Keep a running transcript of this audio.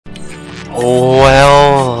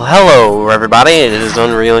Well, hello everybody, it is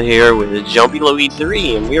Unreal here with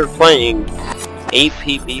JumpyLoki3 and we are playing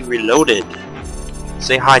APB Reloaded.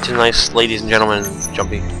 Say hi to the nice ladies and gentlemen,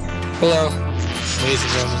 Jumpy. Hello, ladies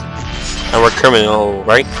and gentlemen. And we're criminal,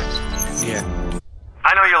 right? Yeah.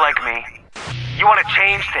 I know you're like me. You want to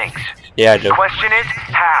change things. Yeah, I do. The question is,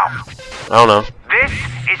 how? I don't know. This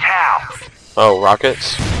is how. Oh,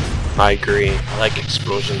 rockets? I agree. I like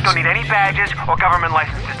explosions. You don't need any badges or government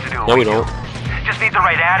licenses to do it. No, we don't. Just need the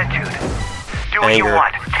right attitude. Do what you Anger.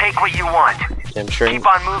 want. Take what you want. Yeah, I'm sure. Keep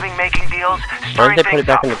on moving, making deals, Why stirring didn't they put it things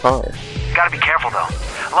back up. in the car? Gotta be careful though.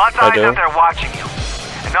 Lots of I eyes do. out there watching you.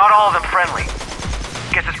 And not all of them friendly.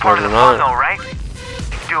 Guess it's part of the fun though, right?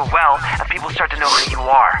 You do it well, and people start to know who you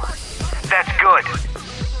are. That's good.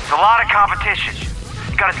 There's a lot of competition.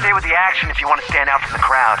 You gotta stay with the action if you want to stand out from the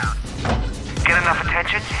crowd. Get enough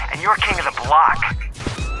attention, and you're king of the block.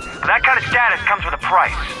 But that kind of status comes with a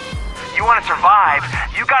price. You want to survive,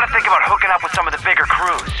 you gotta think about hooking up with some of the bigger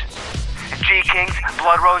crews. The G-Kings,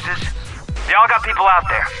 Blood Roses, they all got people out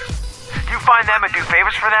there. You find them and do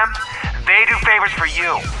favors for them, they do favors for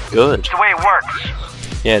you. Good. It's the way it works.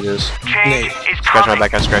 Yeah, it is. Change is Scratch my coming.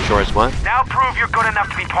 back, I scratch yours. What? Now prove you're good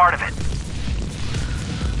enough to be part of it.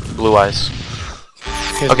 Blue eyes.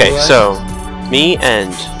 Okay, so me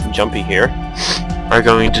and Jumpy here are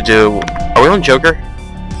going to do. Are we on Joker?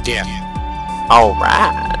 Yeah.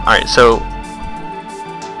 Alright. Alright, so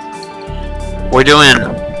we're doing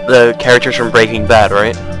the characters from Breaking Bad,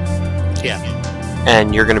 right? Yeah.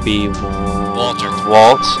 And you're gonna be Walter.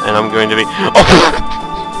 Walt, and I'm going to be. Oh!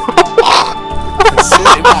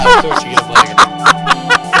 Silly. Wow, of course you get a black.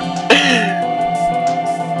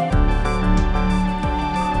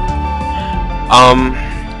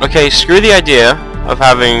 Okay, screw the idea of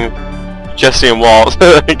having Jesse and Walt,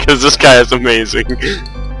 because this guy is amazing.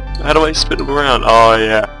 How do I spin him around? Oh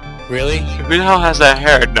yeah. Really? Who the hell has that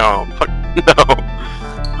hair? No. Fuck no.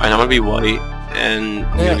 Alright, I'm gonna be white, and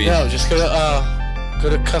I'm Yeah, gonna be... no, just go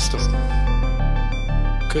to custom.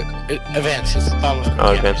 Good. Advanced. It's the bottom of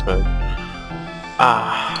Oh, advanced mode.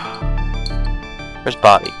 Where's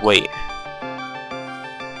body? Wait.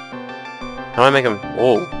 How do I make him...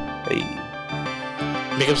 Whoa. Hey.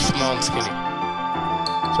 Make him small and skinny.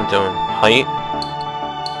 That's what I'm doing. Height.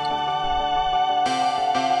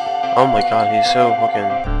 Oh my god, he's so fucking...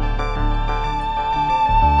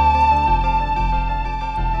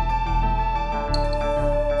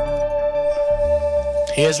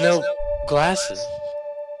 He has no glasses.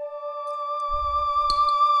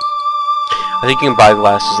 I think you can buy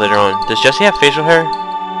glasses later on. Does Jesse have facial hair?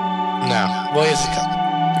 No. Well, he has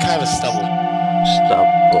kind of a stubble.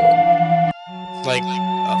 Stubble. Like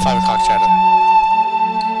a 5 o'clock shadow.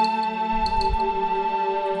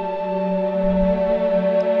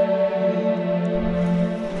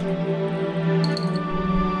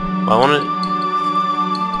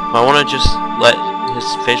 I wanna just let his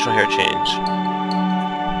facial hair change.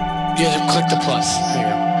 You have to click the plus. There you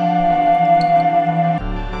go.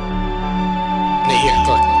 Nate, here,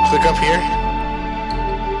 click up here.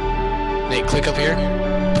 Nate, click up here.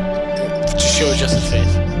 Just show just his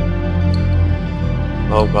face.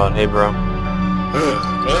 Oh god, hey bro.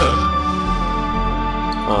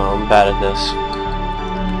 Oh, I'm bad at this.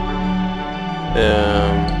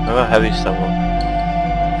 How about heavy stubble?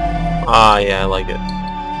 Ah, yeah, I like it.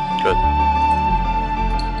 Good.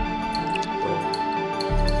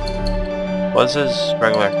 What's his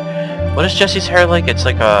regular? What is Jesse's hair like? It's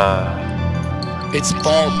like a... It's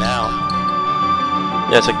bald now.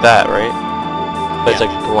 Yeah, it's like that, right? But it's Yeah.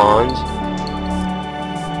 like blonde.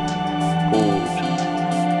 Ooh.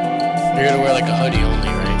 You're gonna wear like a hoodie only,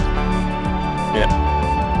 right? Yeah.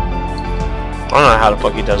 I don't know how the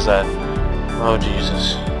fuck he does that. Oh,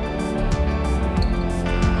 Jesus.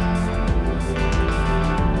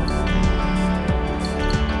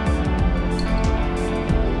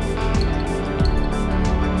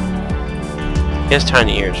 He has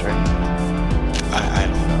tiny ears, right? I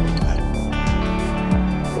don't know.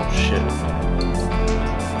 Oh shit.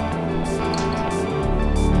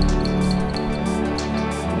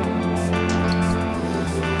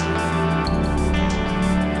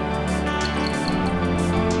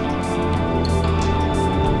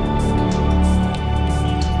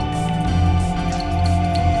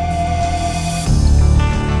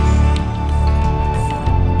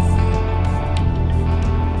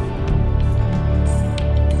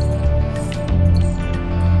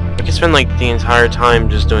 I could spend like the entire time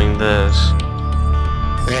just doing this.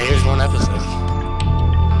 Yeah, here's one episode.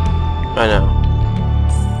 I know.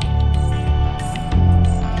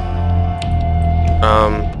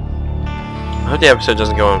 I hope the episode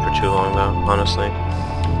doesn't go on for too long though, honestly.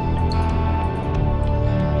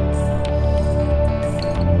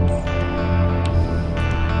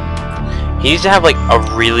 He needs to have like a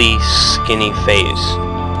really skinny face.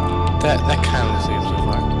 That kind of seems so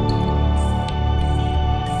far.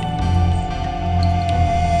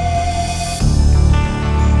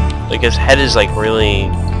 Like his head is like really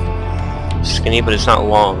skinny, but it's not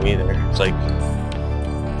long either. It's like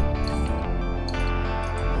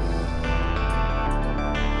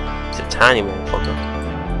it's a tiny motherfucker.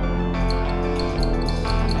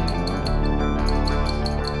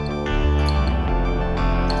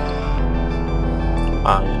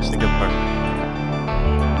 Ah, yes, the good part.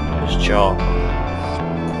 His jaw.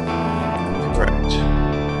 Correct.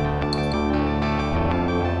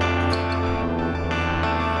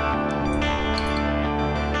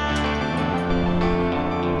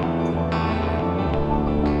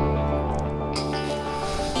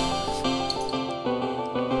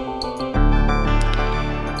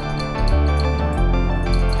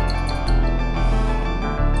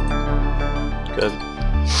 Good.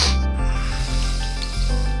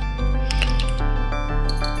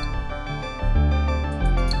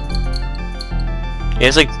 He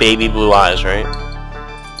has like baby blue eyes, right?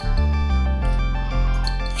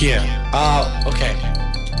 Yeah. Okay.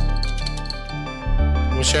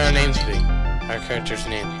 What should our names be? Our character's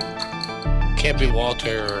name. Can't be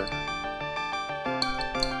Walter or...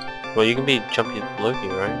 Well, you can be JumpyLoki,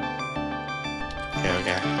 right? Yeah,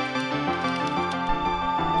 okay.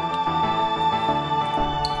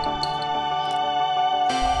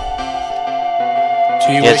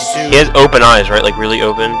 Do you wish to... He has open eyes, right? Like really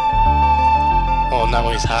open. Oh, not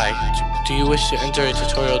when he's high. Do you wish to enter a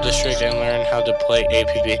tutorial district and learn how to play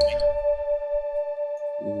APB?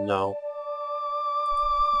 No.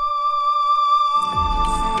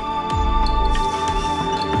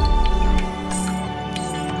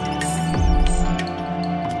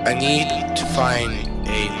 I need to find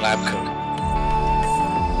a lab coat.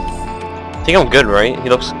 I think I'm good, right? He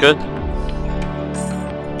looks good.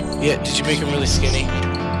 Yeah, did you make him really skinny?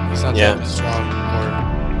 He's not that strong, or...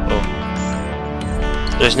 Oh.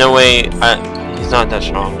 There's no way... he's not that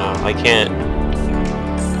strong, no. I can't...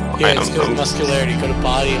 Yeah, let's go to muscularity. Go to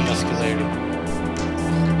body and muscularity.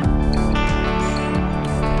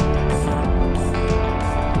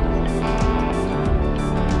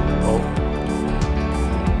 Oh.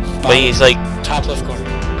 But he's like... Top left corner.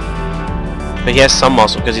 But he has some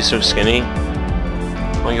muscle because he's so skinny.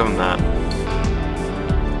 I'll give him that.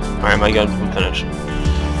 Alright, my gun, I'm finished.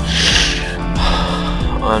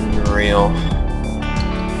 Unreal.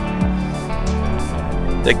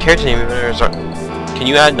 The character name is... Can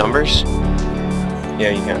you add numbers?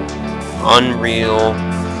 Yeah, you can. Unreal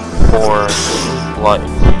for life.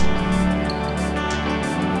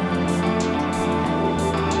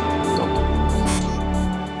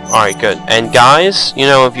 Alright, good. And guys, you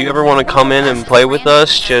know, if you ever want to come in and play with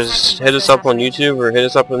us, just hit us up on YouTube or hit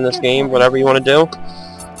us up in this game, whatever you want to do.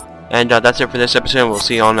 And that's it for this episode. We'll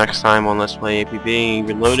see you all next time on Let's Play APB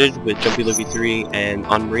Reloaded with JumpyLoki3 and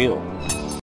Unreal.